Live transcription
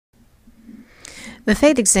The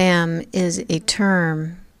FATE exam is a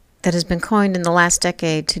term that has been coined in the last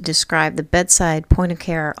decade to describe the bedside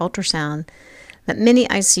point-of-care ultrasound that many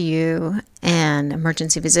ICU and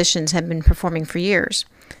emergency physicians have been performing for years,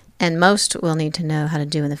 and most will need to know how to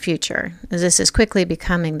do in the future, as this is quickly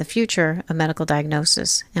becoming the future of medical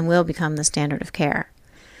diagnosis and will become the standard of care.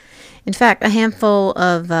 In fact, a handful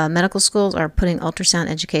of medical schools are putting ultrasound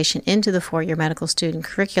education into the four-year medical student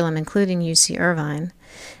curriculum, including UC Irvine,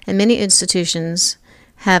 and many institutions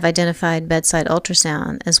have identified bedside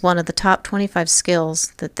ultrasound as one of the top 25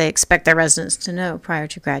 skills that they expect their residents to know prior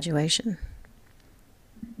to graduation.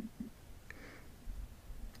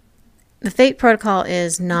 The FATE protocol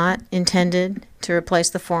is not intended to replace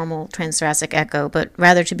the formal transthoracic echo, but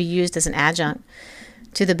rather to be used as an adjunct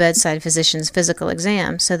to the bedside physician's physical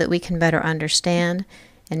exam so that we can better understand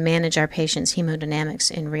and manage our patient's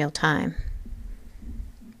hemodynamics in real time.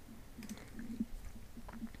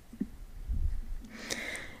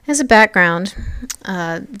 As a background,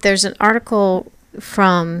 there's an article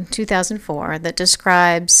from 2004 that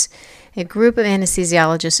describes a group of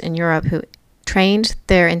anesthesiologists in Europe who trained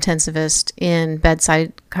their intensivist in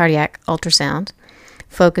bedside cardiac ultrasound,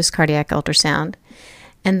 focused cardiac ultrasound,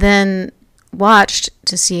 and then watched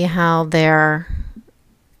to see how their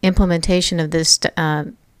implementation of this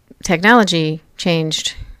technology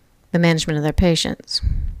changed the management of their patients.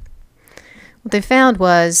 What they found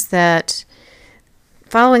was that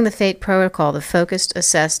following the FATE protocol, the focused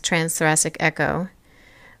assessed transthoracic echo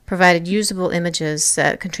provided usable images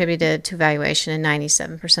that contributed to evaluation in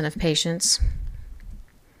 97% of patients.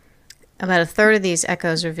 About a third of these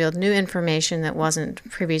echoes revealed new information that wasn't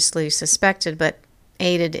previously suspected but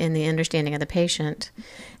aided in the understanding of the patient.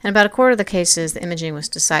 And about a quarter of the cases, the imaging was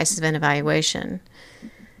decisive in evaluation.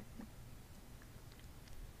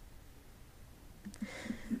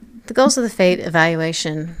 The goals of the FATE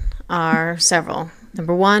evaluation are several.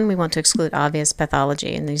 Number one, we want to exclude obvious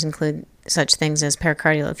pathology, and these include such things as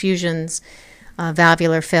pericardial effusions,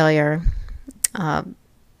 valvular failure,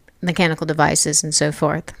 mechanical devices, and so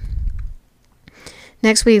forth.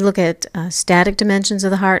 Next, we look at static dimensions of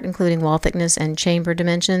the heart, including wall thickness and chamber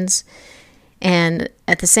dimensions. And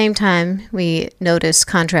at the same time, we notice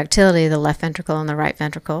contractility of the left ventricle and the right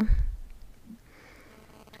ventricle.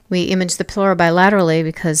 We image the pleura bilaterally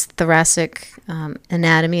because thoracic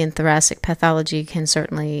anatomy and thoracic pathology can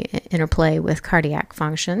certainly interplay with cardiac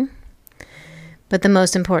function. But the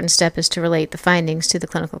most important step is to relate the findings to the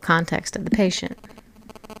clinical context of the patient.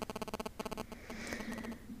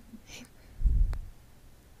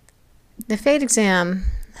 The FATE exam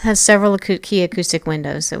has several key acoustic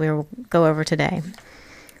windows that we will go over today.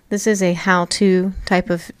 This is a how-to type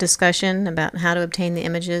of discussion about how to obtain the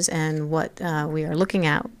images and what we are looking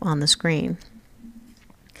at on the screen.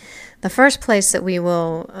 The first place that we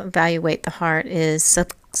will evaluate the heart is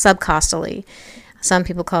subcostally. Some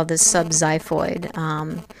people call this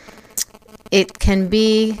subxiphoid. It can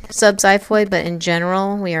be subxiphoid, but in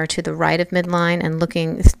general, we are to the right of midline and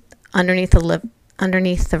looking underneath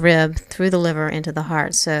the rib, through the liver into the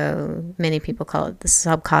heart. So many people call it the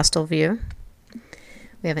subcostal view.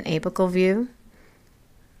 We have an apical view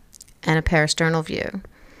and a parasternal view.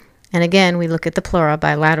 And again, we look at the pleura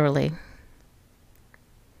bilaterally.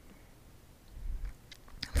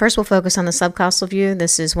 First, we'll focus on the subcostal view.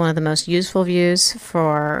 This is one of the most useful views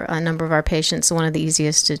for a number of our patients, one of the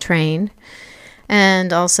easiest to train,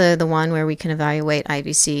 and also the one where we can evaluate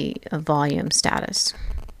IVC volume status.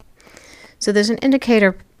 So there's an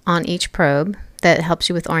indicator on each probe that helps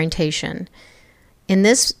you with orientation. In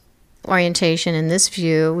this orientation, in this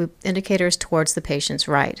view, indicator is towards the patient's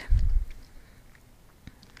right.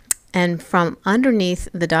 And from underneath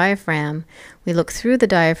the diaphragm, we look through the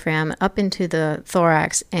diaphragm up into the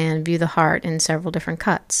thorax and view the heart in several different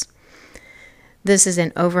cuts. This is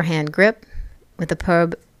an overhand grip with the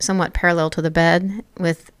probe somewhat parallel to the bed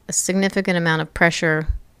with a significant amount of pressure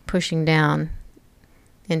pushing down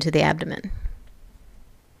into the abdomen.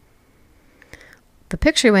 The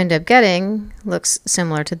picture we end up getting looks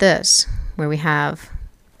similar to this, where we have,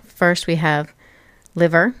 first we have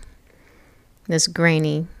liver, this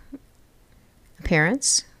grainy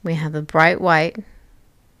appearance. We have a bright white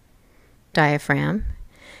diaphragm.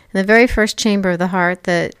 And the very first chamber of the heart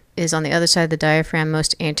that is on the other side of the diaphragm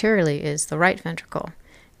most anteriorly is the right ventricle.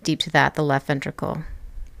 Deep to that, the left ventricle.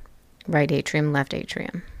 Right atrium, left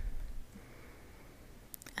atrium.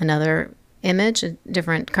 Another image, a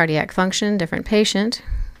different cardiac function, different patient,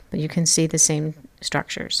 but you can see the same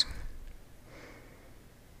structures.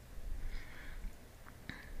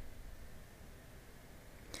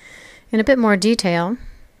 In a bit more detail,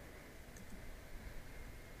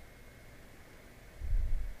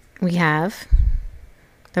 we have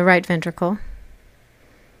the right ventricle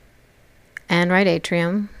and right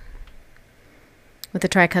atrium with the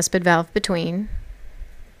tricuspid valve between.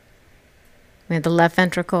 We have the left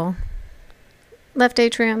ventricle, left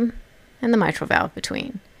atrium, and the mitral valve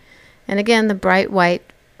between. And again, the bright white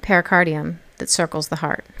pericardium that circles the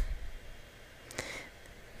heart.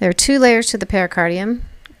 There are two layers to the pericardium,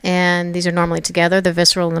 and these are normally together, the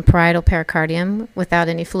visceral and the parietal pericardium, without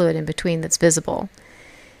any fluid in between that's visible.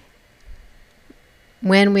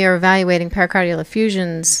 When we are evaluating pericardial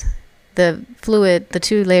effusions, the fluid, the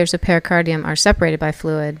two layers of pericardium are separated by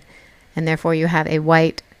fluid, and therefore you have a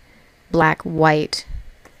white, black, white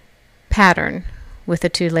pattern with the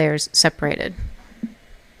two layers separated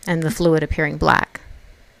and the fluid appearing black.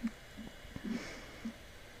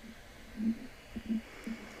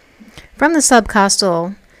 From the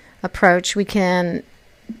subcostal approach, we can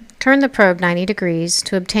turn the probe 90 degrees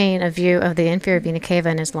to obtain a view of the inferior vena cava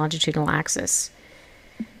and its longitudinal axis.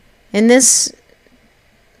 In this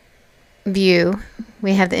view,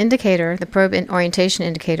 we have the indicator, the probe orientation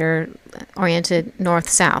indicator, oriented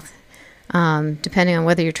north-south. Depending on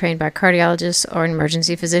whether you're trained by a cardiologist or an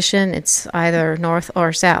emergency physician, it's either north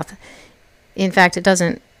or south. In fact, it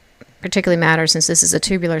doesn't particularly matter since this is a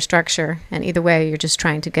tubular structure, and either way, you're just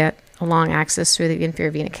trying to get a long axis through the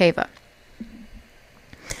inferior vena cava.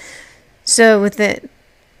 So with the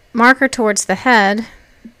marker towards the head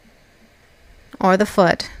or the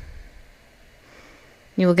foot,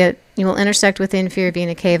 you will intersect with the inferior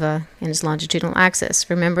vena cava and its longitudinal axis.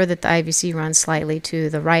 Remember that the IVC runs slightly to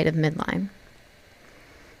the right of midline.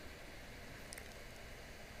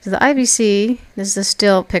 So the IVC, this is a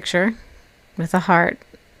still picture with the heart,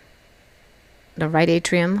 the right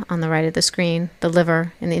atrium on the right of the screen, the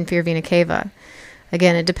liver, and the inferior vena cava.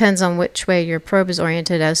 Again, it depends on which way your probe is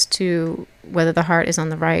oriented as to whether the heart is on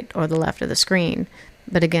the right or the left of the screen.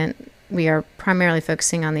 But again, we are primarily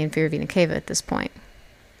focusing on the inferior vena cava at this point.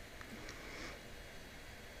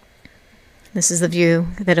 This is the view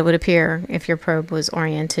that it would appear if your probe was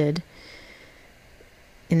oriented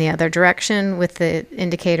in the other direction with the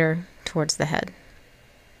indicator towards the head.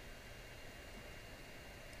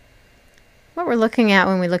 What we're looking at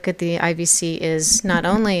when we look at the IVC is not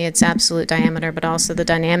only its absolute diameter, but also the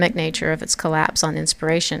dynamic nature of its collapse on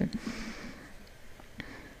inspiration.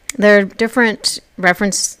 There are different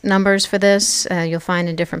reference numbers for this you'll find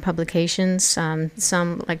in different publications.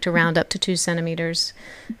 Some like to round up to 2 centimeters,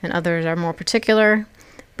 and others are more particular.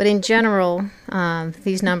 But in general,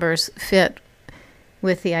 these numbers fit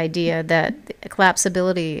with the idea that the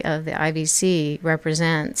collapsibility of the IVC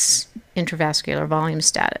represents intravascular volume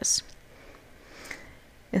status.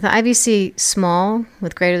 If the IVC small,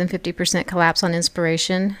 with greater than 50% collapse on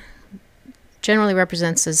inspiration, generally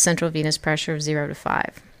represents a central venous pressure of 0 to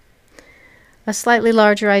 5. A slightly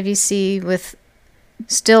larger IVC with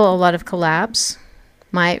still a lot of collapse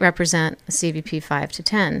might represent a CVP 5 to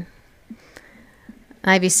 10.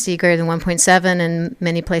 IVC greater than 1.7, and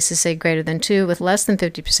many places say greater than 2, with less than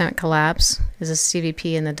 50% collapse, is a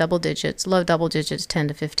CVP in the double digits, low double digits, 10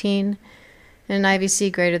 to 15. And an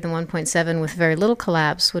IVC greater than 1.7 with very little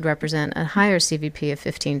collapse would represent a higher CVP of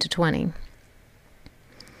 15 to 20.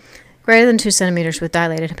 Greater than 2 centimeters with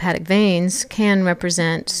dilated hepatic veins can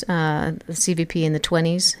represent a CVP in the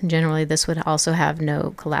 20s. Generally, this would also have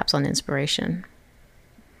no collapse on inspiration.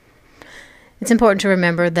 It's important to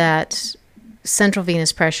remember that central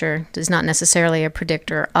venous pressure is not necessarily a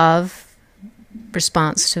predictor of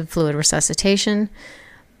response to fluid resuscitation,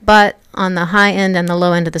 but on the high end and the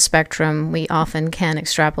low end of the spectrum, we often can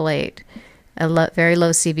extrapolate a very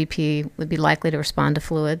low CVP would be likely to respond to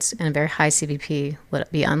fluids, and a very high CVP would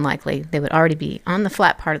be unlikely. They would already be on the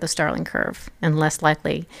flat part of the Starling curve and less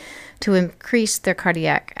likely to increase their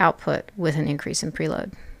cardiac output with an increase in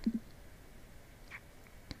preload.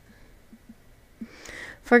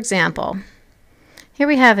 For example, here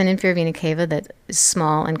we have an inferior vena cava that is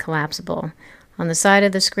small and collapsible. On the side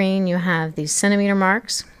of the screen, you have these centimeter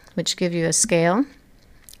marks, which give you a scale,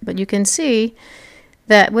 but you can see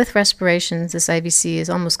that with respirations, this IVC is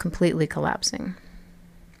almost completely collapsing.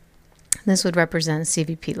 This would represent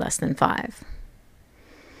CVP less than 5.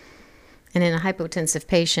 And in a hypotensive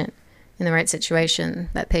patient, in the right situation,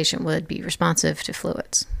 that patient would be responsive to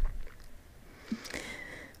fluids.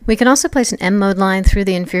 We can also place an M mode line through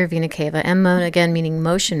the inferior vena cava. M mode, again, meaning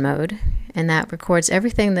motion mode, and that records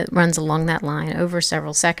everything that runs along that line over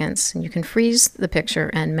several seconds. And you can freeze the picture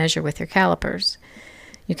and measure with your calipers.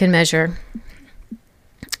 You can measure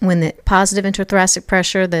when the positive intrathoracic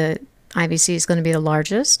pressure, the IVC is going to be the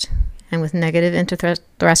largest, and with negative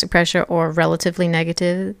intrathoracic pressure or relatively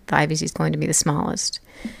negative, the IVC is going to be the smallest.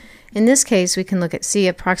 In this case, we can see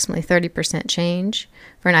approximately 30% change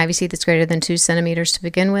for an IVC that's greater than 2 centimeters to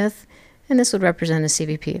begin with, and this would represent a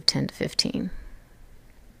CVP of 10 to 15.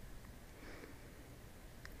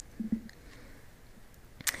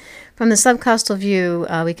 From the subcostal view,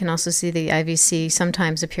 we can also see the IVC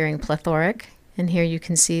sometimes appearing plethoric, and here you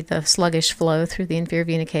can see the sluggish flow through the inferior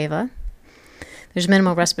vena cava. There's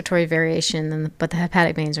minimal respiratory variation, but the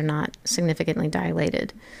hepatic veins are not significantly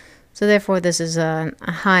dilated. So therefore, this is a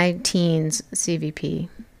high teens CVP.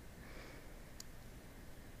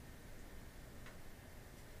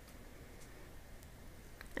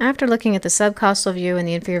 After looking at the subcostal view and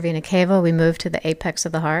the inferior vena cava, we move to the apex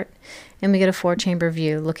of the heart, and we get a 4-chamber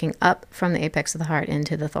view looking up from the apex of the heart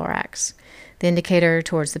into the thorax. The indicator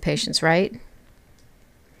towards the patient's right,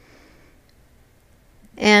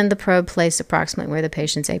 and the probe placed approximately where the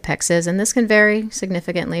patient's apex is, and this can vary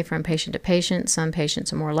significantly from patient to patient. Some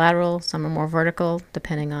patients are more lateral, some are more vertical,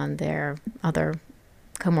 depending on their other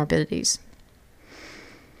comorbidities.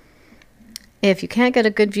 If you can't get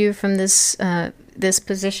a good view from this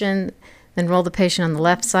position, then roll the patient on the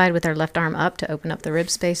left side with their left arm up to open up the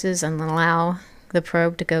rib spaces and allow the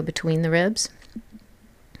probe to go between the ribs.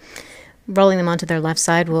 Rolling them onto their left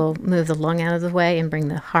side will move the lung out of the way and bring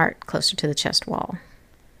the heart closer to the chest wall.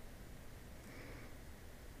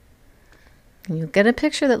 And you'll get a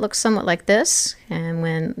picture that looks somewhat like this, and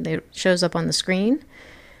when it shows up on the screen,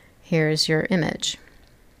 here's your image.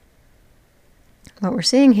 What we're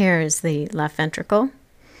seeing here is the left ventricle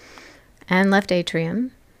and left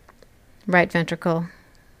atrium, right ventricle,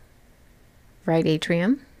 right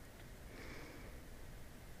atrium,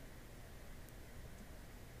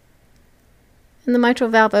 and the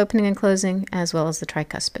mitral valve opening and closing, as well as the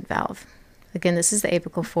tricuspid valve. Again, this is the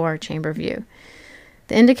apical 4-chamber view.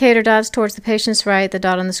 The indicator dot is towards the patient's right. The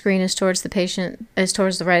dot on the screen is towards the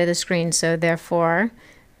right of the screen. So therefore,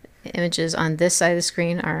 images on this side of the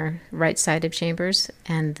screen are right-sided chambers,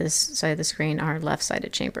 and this side of the screen are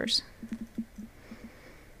left-sided chambers.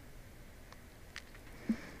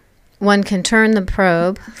 One can turn the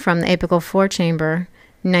probe from the apical 4-chamber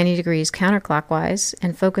 90 degrees counterclockwise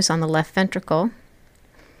and focus on the left ventricle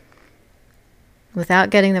without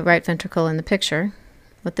getting the right ventricle in the picture.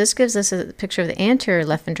 What this gives us is a picture of the anterior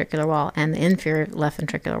left ventricular wall and the inferior left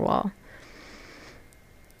ventricular wall.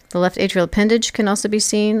 The left atrial appendage can also be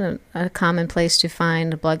seen, a common place to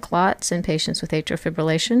find blood clots in patients with atrial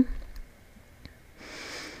fibrillation.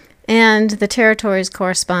 And the territories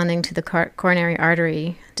corresponding to the coronary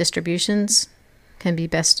artery distributions can be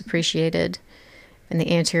best appreciated in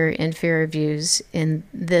the anterior-inferior views in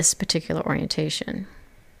this particular orientation.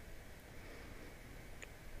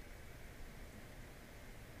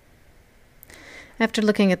 After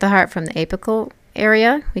looking at the heart from the apical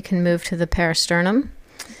area, we can move to the peristernum.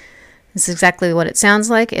 This is exactly what it sounds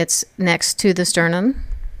like. It's next to the sternum,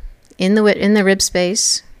 in the rib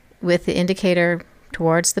space, with the indicator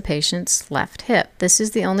towards the patient's left hip. This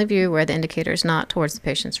is the only view where the indicator is not towards the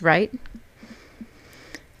patient's right.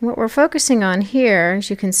 What we're focusing on here,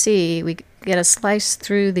 as you can see, we get a slice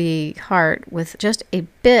through the heart with just a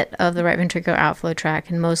bit of the right ventricular outflow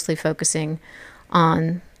tract, and mostly focusing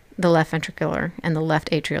on the left ventricular and the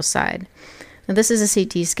left atrial side. Now this is a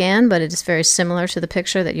CT scan, but it is very similar to the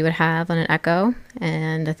picture that you would have on an echo,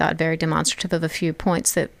 and I thought very demonstrative of a few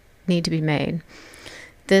points that need to be made.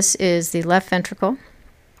 This is the left ventricle,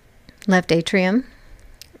 left atrium,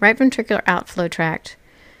 right ventricular outflow tract,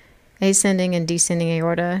 ascending and descending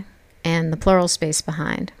aorta, and the pleural space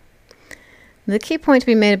behind. The key point to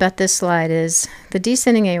be made about this slide is the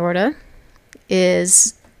descending aorta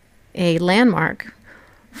is a landmark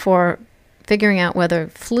for figuring out whether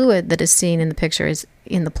fluid that is seen in the picture is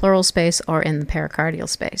in the pleural space or in the pericardial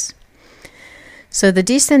space. So the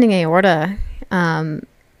descending aorta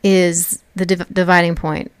is the dividing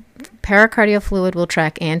point. Pericardial fluid will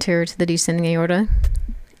track anterior to the descending aorta,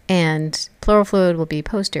 and pleural fluid will be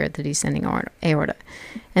posterior to the descending aorta.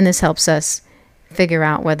 And this helps us figure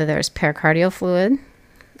out whether there's pericardial fluid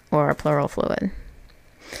or pleural fluid.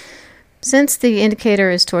 Since the indicator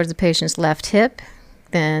is towards the patient's left hip,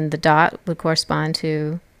 then the dot would correspond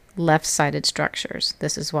to left-sided structures.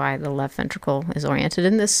 This is why the left ventricle is oriented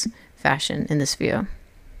in this fashion in this view.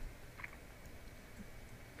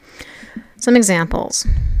 Some examples.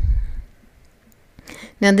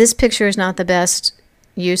 Now this picture is not the best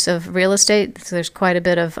use of real estate, so there's quite a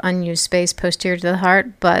bit of unused space posterior to the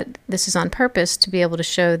heart, but this is on purpose to be able to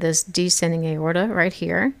show this descending aorta right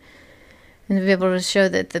here, and to be able to show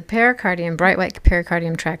that the pericardium, bright white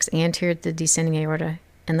pericardium, tracks anterior to the descending aorta,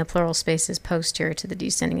 and the pleural space is posterior to the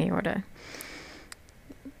descending aorta.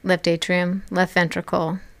 Left atrium, left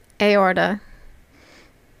ventricle, aorta,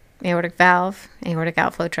 aortic valve, aortic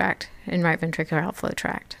outflow tract, and right ventricular outflow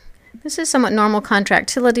tract. This is somewhat normal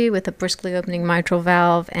contractility with a briskly opening mitral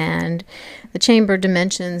valve and the chamber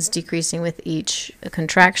dimensions decreasing with each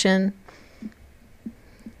contraction.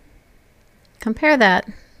 Compare that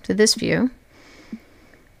to this view,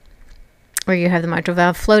 where you have the mitral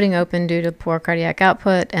valve floating open due to poor cardiac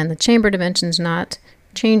output and the chamber dimensions not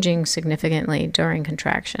changing significantly during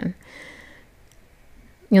contraction.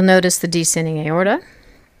 You'll notice the descending aorta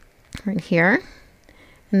right here.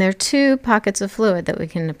 And there are two pockets of fluid that we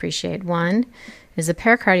can appreciate. One is the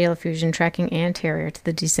pericardial effusion tracking anterior to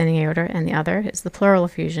the descending aorta, and the other is the pleural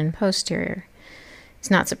effusion posterior. It's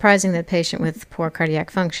not surprising that a patient with poor cardiac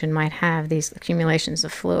function might have these accumulations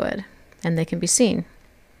of fluid, and they can be seen.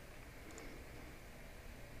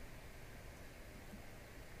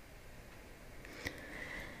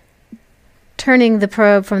 Turning the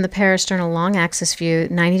probe from the parasternal long axis view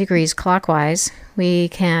 90 degrees clockwise, we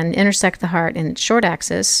can intersect the heart in its short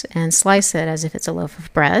axis and slice it as if it's a loaf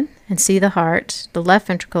of bread and see the heart, the left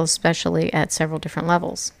ventricle especially, at several different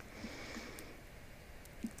levels.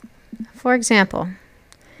 For example,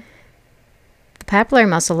 the papillary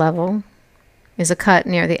muscle level is a cut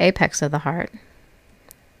near the apex of the heart.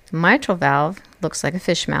 The mitral valve looks like a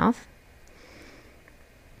fish mouth.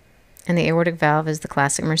 And the aortic valve is the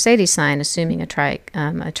classic Mercedes sign, assuming a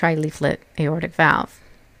tri-leaflet aortic valve.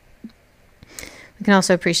 We can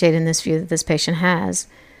also appreciate in this view that this patient has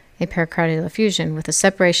a pericardial effusion with a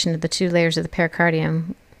separation of the two layers of the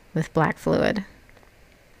pericardium with black fluid.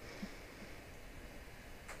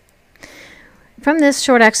 From this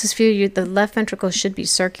short axis view, the left ventricle should be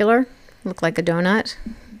circular, look like a donut,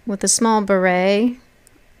 with a small beret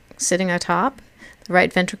sitting atop. The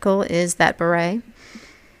right ventricle is that beret.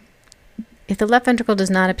 If the left ventricle does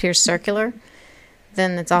not appear circular,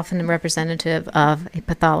 then it's often representative of a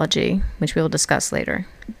pathology, which we will discuss later.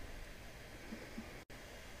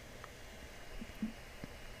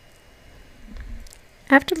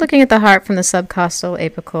 After looking at the heart from the subcostal,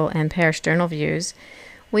 apical, and parasternal views,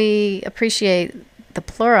 we appreciate the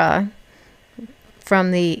pleura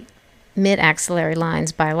from the mid-axillary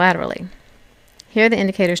lines bilaterally. Here are the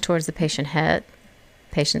indicators towards the patient's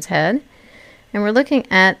head. And we're looking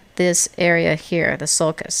at this area here, the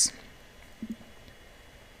sulcus.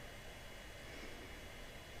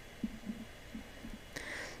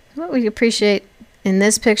 What we appreciate in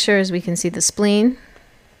this picture is we can see the spleen,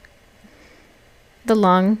 the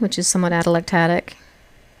lung, which is somewhat atelectatic,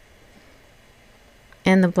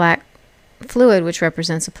 and the black fluid, which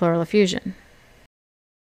represents a pleural effusion.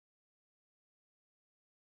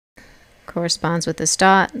 Corresponds with this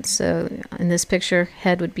dot. So in this picture,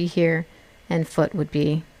 head would be here, and foot would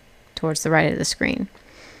be towards the right of the screen.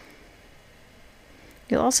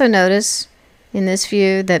 You'll also notice in this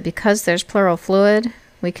view that because there's pleural fluid,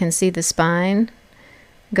 we can see the spine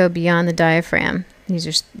go beyond the diaphragm. These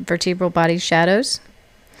are vertebral body shadows.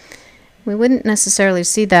 We wouldn't necessarily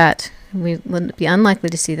see that. We would be unlikely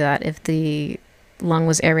to see that if the lung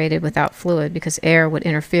was aerated without fluid, because air would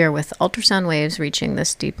interfere with ultrasound waves reaching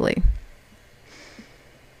this deeply.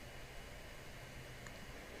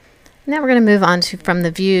 Now we're going to move on from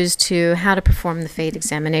the views to how to perform the FATE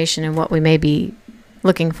examination and what we may be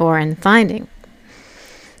looking for and finding.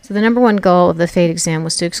 So the number one goal of the FATE exam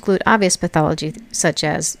was to exclude obvious pathology such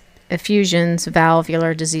as effusions,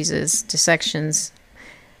 valvular diseases, dissections,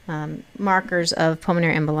 markers of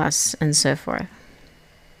pulmonary embolus, and so forth.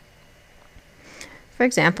 For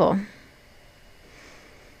example,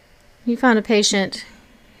 you found a patient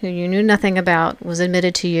who you knew nothing about was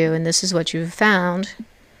admitted to you, and this is what you found.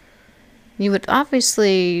 You would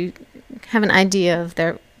obviously have an idea of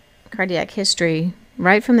their cardiac history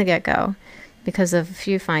right from the get-go because of a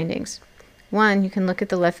few findings. One, you can look at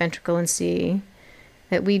the left ventricle and see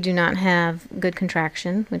that we do not have good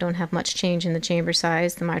contraction. We don't have much change in the chamber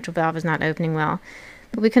size. The mitral valve is not opening well.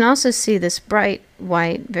 But we can also see this bright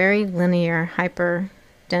white, very linear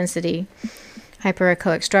hyperdensity,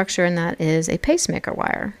 hyperechoic structure, and that is a pacemaker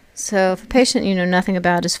wire. So if a patient you know nothing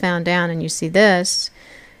about is found down and you see this,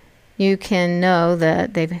 you can know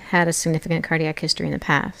that they've had a significant cardiac history in the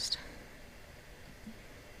past.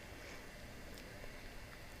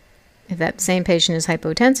 If that same patient is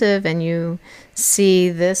hypotensive and you see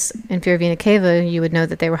this inferior vena cava, you would know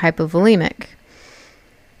that they were hypovolemic.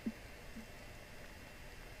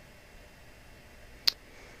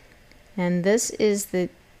 And this is the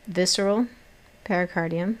visceral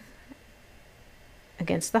pericardium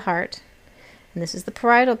against the heart. And this is the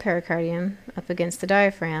parietal pericardium up against the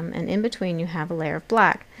diaphragm, and in between you have a layer of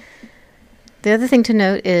black. The other thing to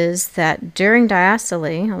note is that during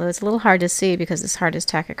diastole, although it's a little hard to see because this heart is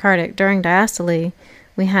tachycardic, during diastole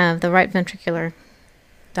we have the right ventricular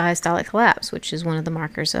diastolic collapse, which is one of the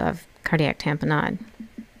markers of cardiac tamponade.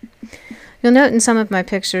 You'll note in some of my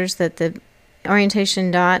pictures that the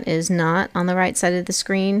orientation dot is not on the right side of the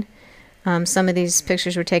screen. Some of these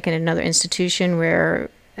pictures were taken at another institution where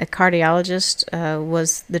a cardiologist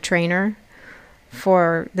was the trainer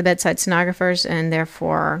for the bedside sonographers, and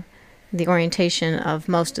therefore the orientation of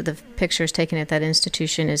most of the pictures taken at that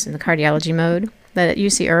institution is in the cardiology mode. But at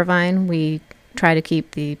UC Irvine, we try to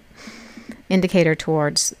keep the indicator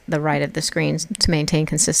towards the right of the screen to maintain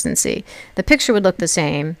consistency. The picture would look the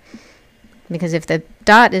same, because if the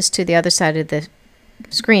dot is to the other side of the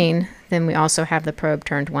screen, then we also have the probe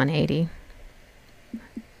turned 180.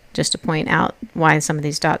 Just to point out why some of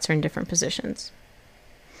these dots are in different positions.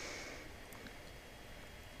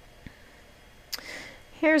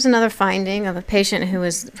 Here's another finding of a patient who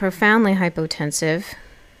is profoundly hypotensive.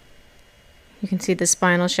 You can see the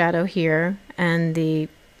spinal shadow here and the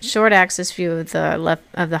short axis view of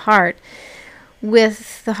the heart,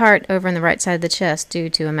 with the heart over on the right side of the chest due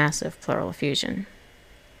to a massive pleural effusion.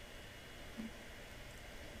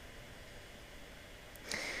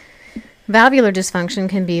 Valvular dysfunction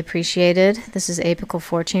can be appreciated. This is apical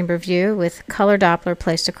 4-chamber view with color Doppler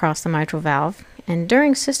placed across the mitral valve. And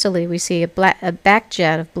during systole, we see a back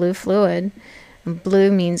jet of blue fluid.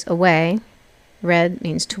 Blue means away, red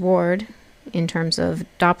means toward in terms of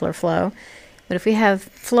Doppler flow. But if we have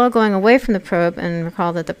flow going away from the probe, and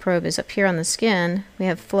recall that the probe is up here on the skin, we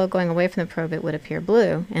have flow going away from the probe, it would appear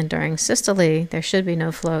blue. And during systole, there should be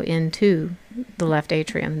no flow into the left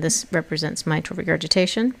atrium. This represents mitral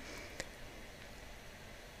regurgitation.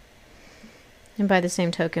 And by the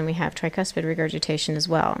same token, we have tricuspid regurgitation as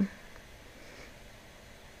well.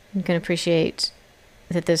 You can appreciate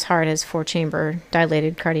that this heart has 4-chamber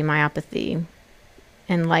dilated cardiomyopathy,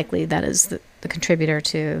 and likely that is the contributor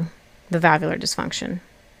to the valvular dysfunction.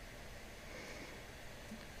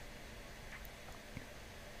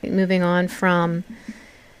 Moving on from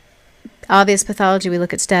obvious pathology, we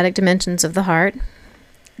look at static dimensions of the heart.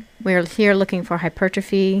 We're here looking for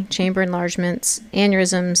hypertrophy, chamber enlargements,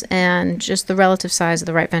 aneurysms, and just the relative size of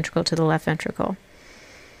the right ventricle to the left ventricle.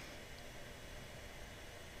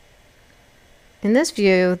 In this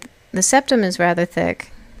view, the septum is rather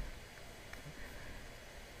thick,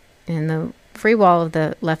 and the free wall of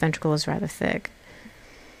the left ventricle is rather thick.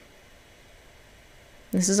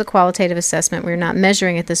 This is a qualitative assessment. We're not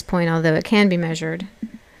measuring at this point, although it can be measured.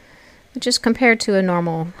 But just compared to a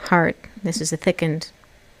normal heart, this is a thickened,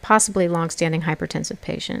 possibly long-standing hypertensive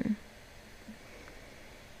patient.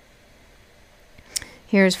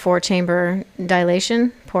 Here's 4-chamber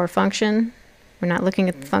dilation, poor function. We're not looking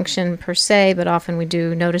at the function per se, but often we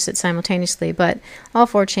do notice it simultaneously. But all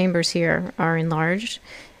 4 chambers here are enlarged.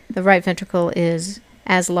 The right ventricle is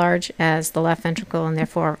as large as the left ventricle, and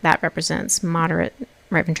therefore that represents moderate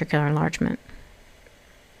right ventricular enlargement.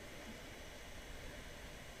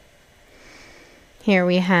 Here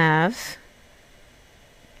we have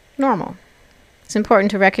normal. It's important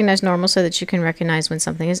to recognize normal so that you can recognize when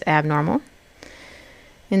something is abnormal.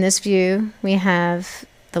 In this view, we have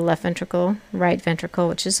the left ventricle, right ventricle,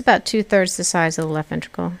 which is about 2/3 the size of the left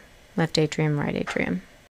ventricle, left atrium, right atrium.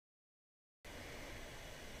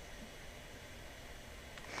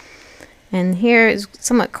 And here is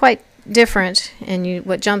somewhat quite different, and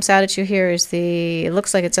what jumps out at you here is it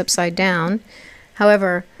looks like it's upside down.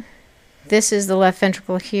 However, this is the left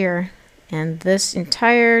ventricle here, and this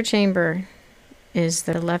entire chamber is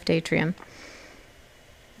the left atrium.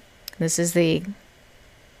 This is the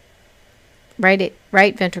right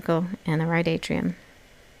ventricle and the right atrium.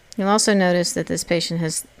 You'll also notice that this patient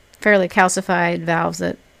has fairly calcified valves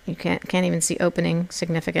that you can't even see opening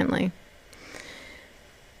significantly.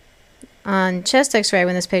 On chest x-ray,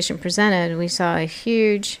 when this patient presented, we saw a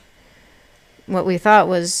huge, what we thought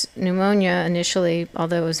was pneumonia initially,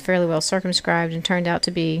 although it was fairly well circumscribed, and turned out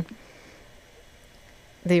to be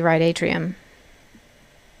the right atrium.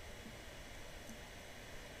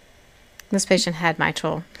 This patient had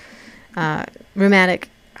mitral, rheumatic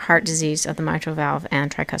heart disease of the mitral valve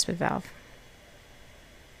and tricuspid valve.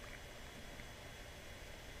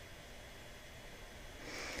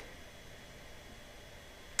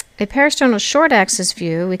 A peristernal short axis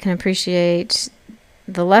view, we can appreciate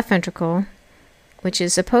the left ventricle, which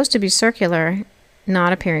is supposed to be circular,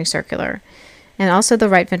 not appearing circular, and also the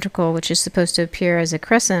right ventricle, which is supposed to appear as a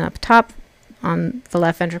crescent up top on the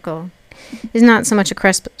left ventricle, is not so much a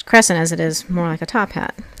crescent as it is more like a top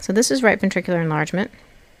hat. So this is right ventricular enlargement.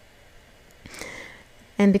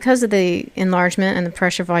 And because of the enlargement and the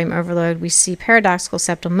pressure volume overload, we see paradoxical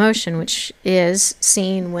septal motion, which is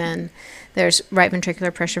seen when there's right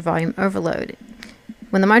ventricular pressure volume overload.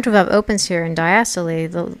 when the mitral valve opens here in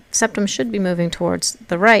diastole, the septum should be moving towards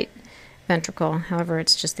the right ventricle. However,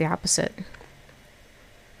 it's just the opposite.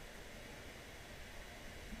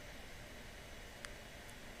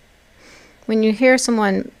 When you hear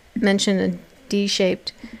someone mention a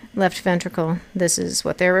D-shaped left ventricle, this is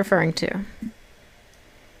what they're referring to.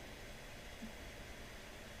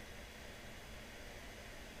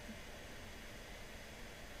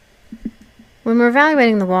 When we're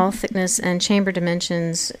evaluating the wall thickness and chamber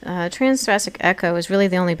dimensions, transthoracic echo is really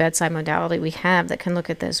the only bedside modality we have that can look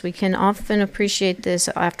at this. We can often appreciate this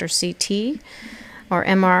after CT or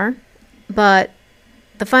MR, but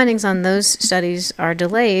the findings on those studies are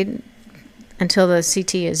delayed until the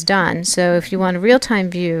CT is done. So if you want a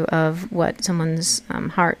real-time view of what someone's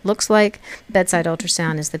heart looks like, bedside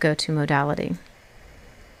ultrasound is the go-to modality.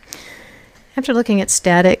 After looking at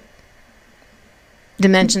static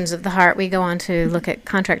dimensions of the heart, we go on to look at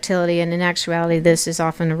contractility, and in actuality this is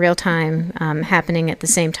often real time happening at the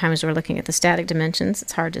same time as we're looking at the static dimensions.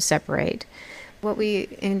 It's hard to separate. What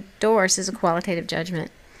we endorse is a qualitative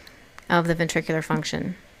judgment of the ventricular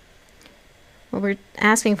function. What we're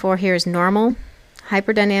asking for here is normal,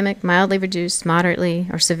 hyperdynamic, mildly reduced, moderately,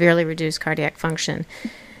 or severely reduced cardiac function.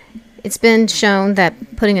 It's been shown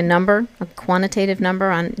that putting a number, a quantitative number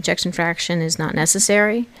on ejection fraction is not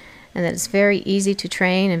necessary, and that it's very easy to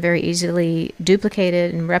train and very easily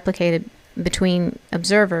duplicated and replicated between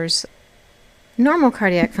observers. Normal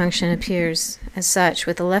cardiac function appears as such,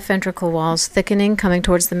 with the left ventricle walls thickening, coming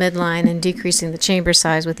towards the midline, and decreasing the chamber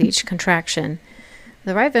size with each contraction.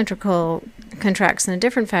 The right ventricle contracts in a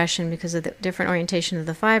different fashion because of the different orientation of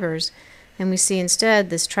the fibers, and we see instead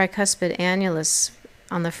this tricuspid annulus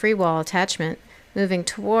on the free wall attachment moving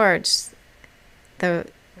towards the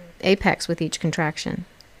apex with each contraction.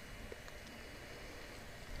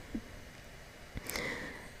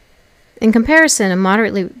 In comparison, a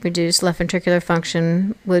moderately reduced left ventricular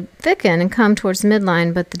function would thicken and come towards the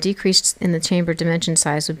midline, but the decrease in the chamber dimension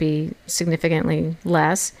size would be significantly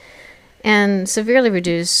less. And severely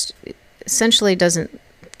reduced essentially doesn't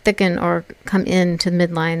thicken or come into the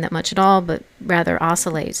midline that much at all, but rather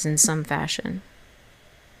oscillates in some fashion.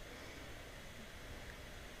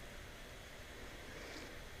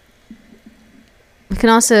 We can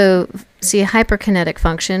also see a hyperkinetic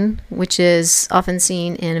function, which is often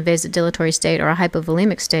seen in a vasodilatory state or a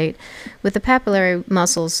hypovolemic state, with the papillary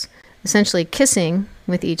muscles essentially kissing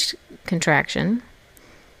with each contraction.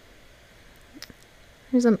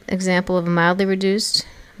 Here's an example of a mildly reduced,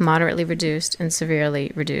 moderately reduced, and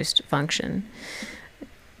severely reduced function.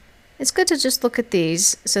 It's good to just look at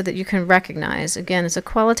these so that you can recognize, again, it's a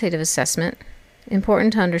qualitative assessment.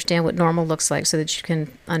 Important to understand what normal looks like so that you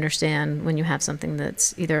can understand when you have something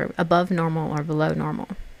that's either above normal or below normal.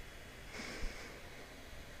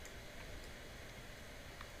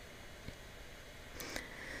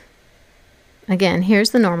 Again, here's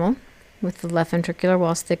the normal, with the left ventricular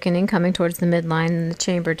walls thickening, coming towards the midline, and the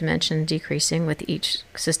chamber dimension decreasing with each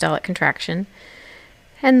systolic contraction,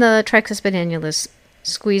 and the tricuspid annulus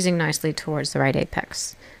squeezing nicely towards the right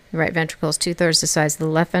apex. The right ventricle is 2/3 the size of the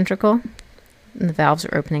left ventricle, and the valves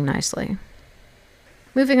are opening nicely.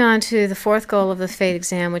 Moving on to the fourth goal of the FATE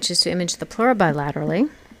exam, which is to image the pleura bilaterally.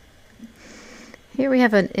 Here we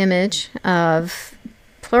have an image of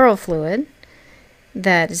pleural fluid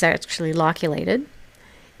that is actually loculated,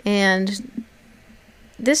 and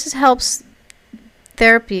this helps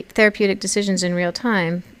therapeutic decisions in real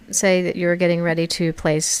time. Say that you're getting ready to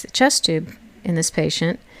place a chest tube in this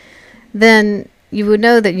patient, then you would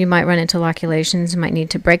know that you might run into loculations. You might need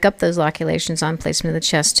to break up those loculations on placement of the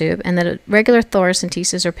chest tube, and that a regular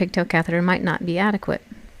thoracentesis or pigtail catheter might not be adequate.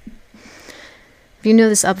 If you know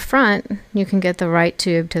this up front, you can get the right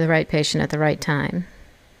tube to the right patient at the right time.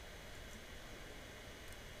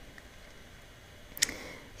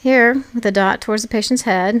 Here, with a dot towards the patient's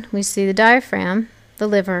head, we see the diaphragm, the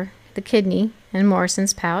liver, the kidney, and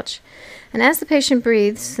Morrison's pouch. And as the patient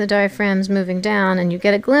breathes, the diaphragm is moving down, and you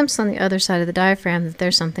get a glimpse on the other side of the diaphragm that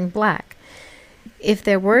there's something black. If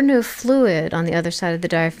there were no fluid on the other side of the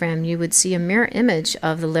diaphragm, you would see a mirror image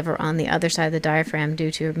of the liver on the other side of the diaphragm due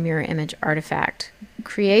to a mirror image artifact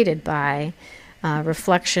created by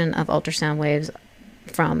reflection of ultrasound waves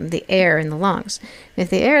from the air in the lungs. If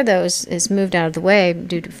the air, though, is moved out of the way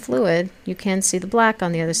due to fluid, you can see the black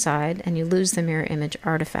on the other side, and you lose the mirror image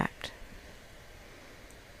artifact.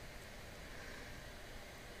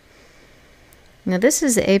 Now this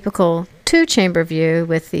is the apical two-chamber view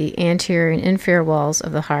with the anterior and inferior walls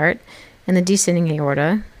of the heart and the descending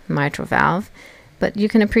aorta, mitral valve, but you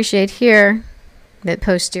can appreciate here that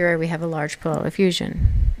posterior we have a large pleural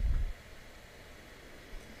effusion.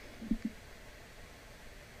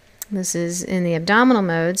 This is in the abdominal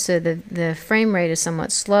mode, so the frame rate is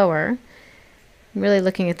somewhat slower. I'm really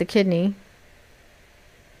looking at the kidney,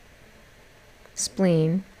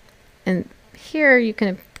 spleen, and here you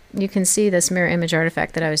can see this mirror image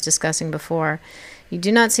artifact that I was discussing before. You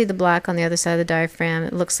do not see the black on the other side of the diaphragm.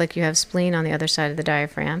 It looks like you have spleen on the other side of the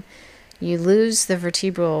diaphragm. You lose the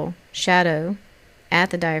vertebral shadow at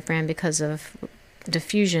the diaphragm because of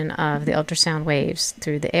diffusion of the ultrasound waves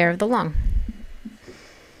through the air of the lung.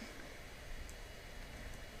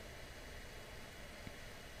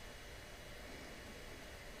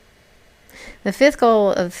 The fifth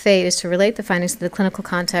goal of FATE is to relate the findings to the clinical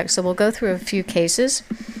context, so we'll go through a few cases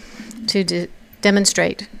to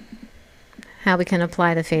demonstrate how we can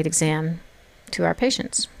apply the FATE exam to our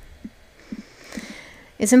patients.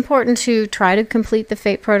 It's important to try to complete the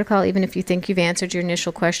FATE protocol even if you think you've answered your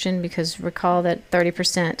initial question, because recall that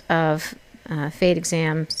 30% of FATE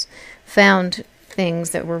exams found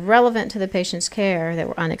things that were relevant to the patient's care that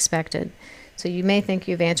were unexpected. So you may think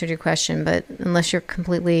you've answered your question, but unless you're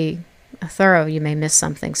completely thorough, you may miss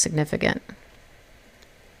something significant.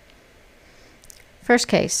 First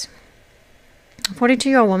case. A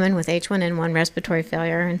 42-year-old woman with H1N1 respiratory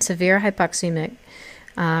failure and severe hypoxemic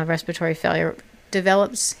respiratory failure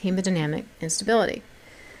develops hemodynamic instability.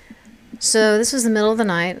 So this was the middle of the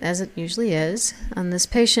night, as it usually is, and this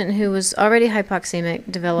patient who was already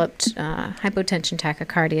hypoxemic developed hypotension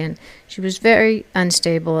tachycardia, and she was very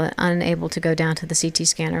unstable and unable to go down to the CT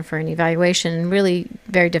scanner for an evaluation, and really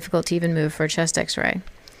very difficult to even move for a chest x-ray.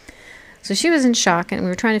 So she was in shock, and we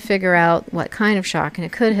were trying to figure out what kind of shock, and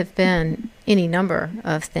it could have been any number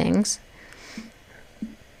of things.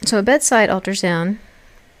 So a bedside ultrasound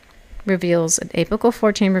reveals an apical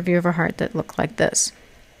 4-chamber view of her heart that looked like this.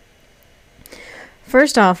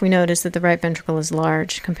 First off, we notice that the right ventricle is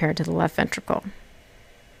large compared to the left ventricle.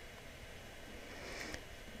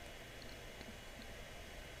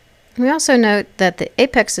 We also note that the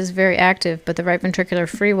apex is very active, but the right ventricular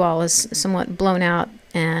free wall is somewhat blown out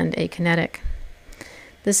and akinetic.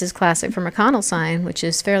 This is classic for McConnell sign, which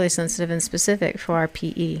is fairly sensitive and specific for our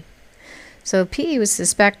PE. So PE was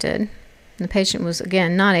suspected. The patient was,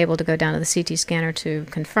 again, not able to go down to the CT scanner to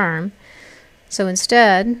confirm. So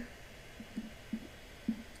instead,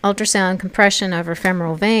 ultrasound compression of her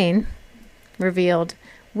femoral vein revealed,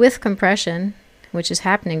 with compression, which is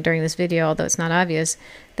happening during this video, although it's not obvious,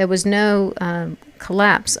 there was no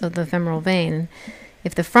collapse of the femoral vein.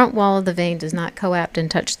 If the front wall of the vein does not coapt and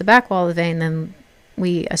touch the back wall of the vein, then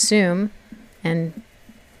we assume and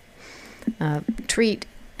treat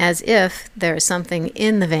as if there is something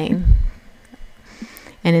in the vein.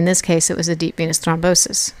 And in this case, it was a deep venous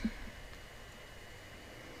thrombosis.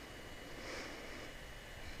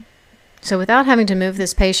 So without having to move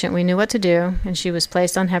this patient, we knew what to do, and she was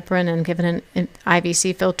placed on heparin and given an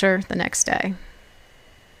IVC filter the next day.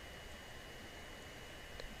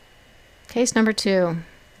 Case number 2.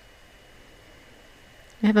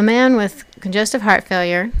 We have a man with congestive heart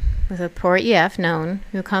failure with a poor EF known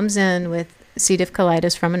who comes in with C. diff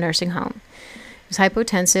colitis from a nursing home. He's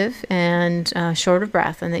hypotensive and short of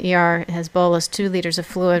breath, and the ER has bolused 2 liters of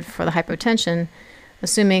fluid for the hypotension,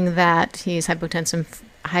 assuming that he's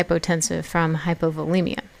hypotensive from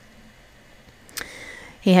hypovolemia.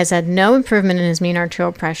 He has had no improvement in his mean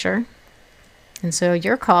arterial pressure, and so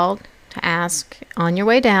you're called to ask, on your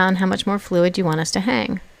way down, how much more fluid do you want us to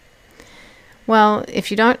hang? Well,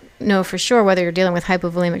 if you don't know for sure whether you're dealing with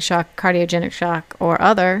hypovolemic shock, cardiogenic shock, or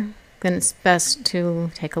other, then it's best to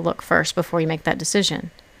take a look first before you make that decision.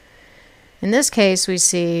 In this case, we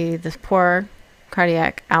see the poor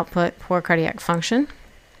cardiac output, poor cardiac function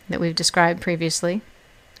that we've described previously,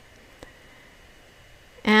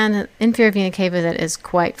 and an inferior vena cava that is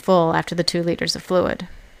quite full after the 2 liters of fluid.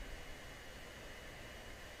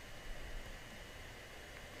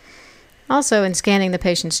 Also, in scanning the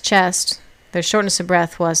patient's chest, their shortness of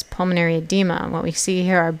breath was pulmonary edema. What we see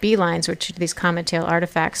here are B lines, which are these comet tail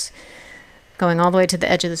artifacts going all the way to the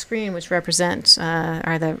edge of the screen, which represent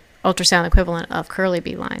are the ultrasound equivalent of curly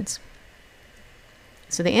B lines.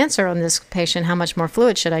 So the answer on this patient, how much more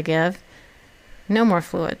fluid should I give? No more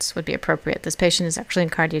fluids would be appropriate. This patient is actually in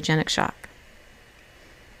cardiogenic shock.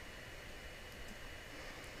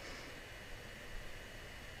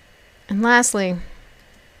 And lastly,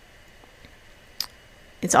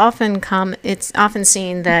 it's often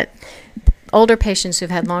seen that older patients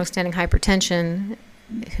who've had long-standing hypertension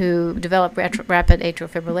who develop rapid atrial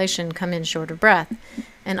fibrillation come in short of breath.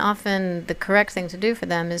 And often the correct thing to do for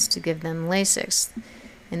them is to give them Lasix.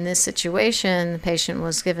 In this situation, the patient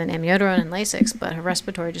was given amiodarone and Lasix, but her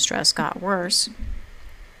respiratory distress got worse,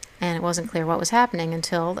 and it wasn't clear what was happening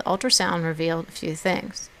until the ultrasound revealed a few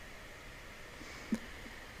things.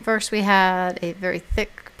 First, we had a very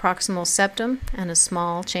thick proximal septum and a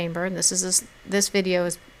small chamber. This video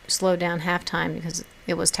is slowed down half time because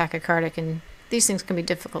it was tachycardic, and these things can be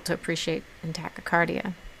difficult to appreciate in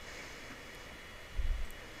tachycardia.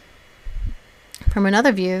 From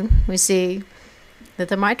another view, we see that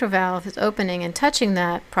the mitral valve is opening and touching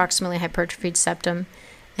that proximally hypertrophied septum,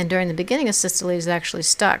 and during the beginning of systole is actually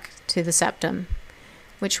stuck to the septum,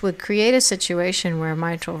 which would create a situation where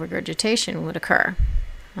mitral regurgitation would occur.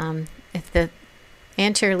 If the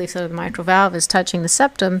anterior leaflet of the mitral valve is touching the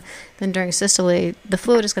septum, then during systole, the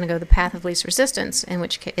fluid is going to go the path of least resistance,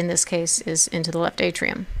 in this case is into the left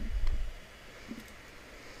atrium.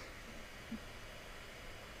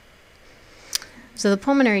 So the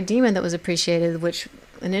pulmonary edema that was appreciated, which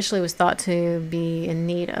initially was thought to be in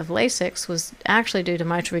need of Lasix, was actually due to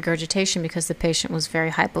mitral regurgitation because the patient was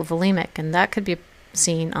very hypovolemic, and that could be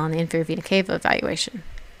seen on the inferior vena cava evaluation.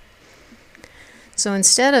 So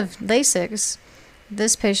instead of Lasix,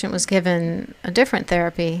 this patient was given a different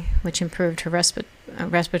therapy which improved her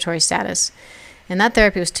respiratory status, and that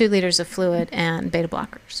therapy was 2 liters of fluid and beta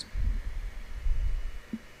blockers.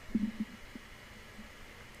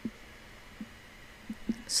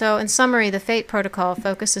 So in summary, the FATE protocol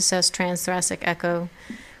focus assess transthoracic echo.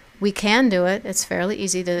 We can do it. It's fairly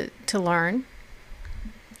easy to learn.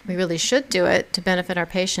 We really should do it to benefit our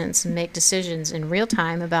patients and make decisions in real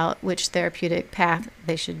time about which therapeutic path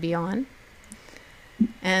they should be on.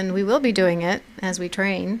 And we will be doing it as we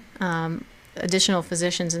train additional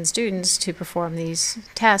physicians and students to perform these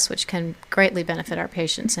tests, which can greatly benefit our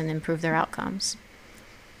patients and improve their outcomes.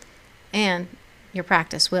 And your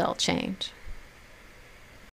practice will change.